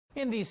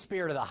In the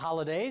spirit of the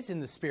holidays, in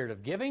the spirit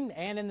of giving,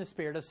 and in the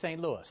spirit of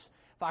St. Louis,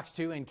 Fox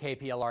 2 and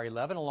KPLR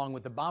 11, along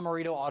with the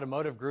Bommarito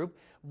Automotive Group,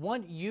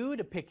 want you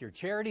to pick your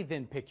charity,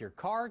 then pick your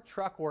car,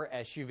 truck, or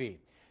SUV.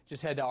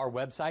 Just head to our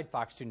website,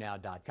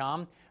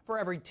 fox2now.com. For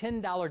every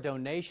 $10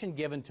 donation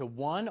given to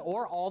one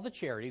or all the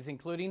charities,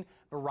 including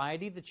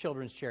Variety, the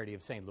Children's Charity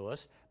of St.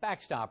 Louis,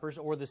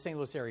 Backstoppers, or the St.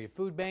 Louis Area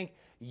Food Bank,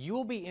 you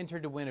will be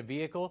entered to win a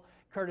vehicle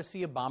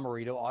courtesy of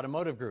Bommarito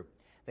Automotive Group.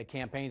 The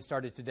campaign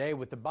started today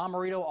with the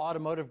Bommarito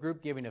Automotive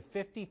Group giving a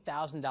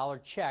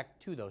 $50,000 check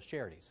to those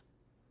charities.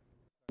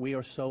 We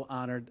are so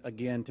honored,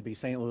 again, to be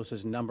St.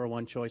 Louis's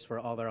 #1 choice for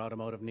all their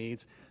automotive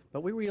needs.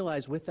 But we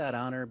realize with that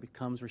honor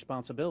becomes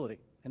responsibility.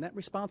 And that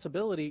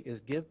responsibility is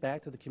give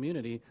back to the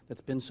community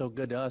that's been so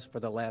good to us for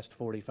the last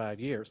 45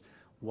 years.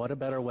 What a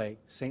better way?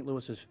 St.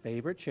 Louis's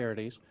favorite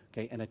charities,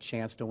 okay, and a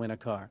chance to win a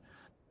car.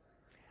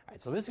 All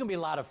right, so this is going to be a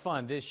lot of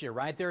fun this year,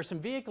 right? There are some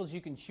vehicles you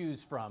can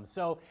choose from.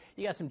 So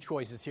you got some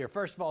choices here.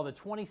 First of all, the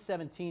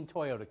 2017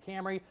 Toyota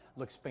Camry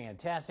looks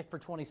fantastic for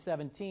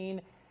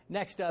 2017.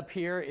 Next up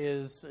here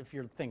is, if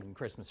you're thinking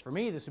Christmas for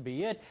me, this would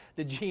be it.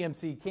 The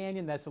GMC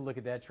Canyon. That's a look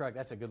at that truck.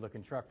 That's a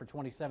good-looking truck for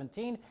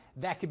 2017.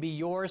 That could be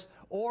yours.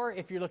 Or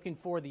if you're looking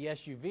for the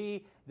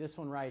SUV, this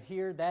one right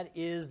here, that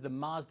is the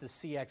Mazda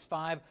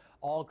CX-5,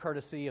 all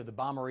courtesy of the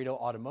Bommarito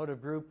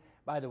Automotive Group.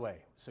 By the way,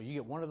 so you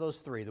get one of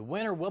those three. The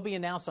winner will be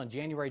announced on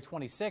January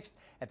 26th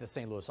at the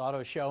St. Louis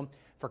Auto Show.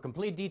 For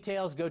complete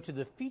details, go to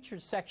the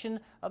featured section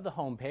of the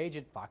homepage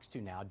at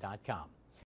fox2now.com.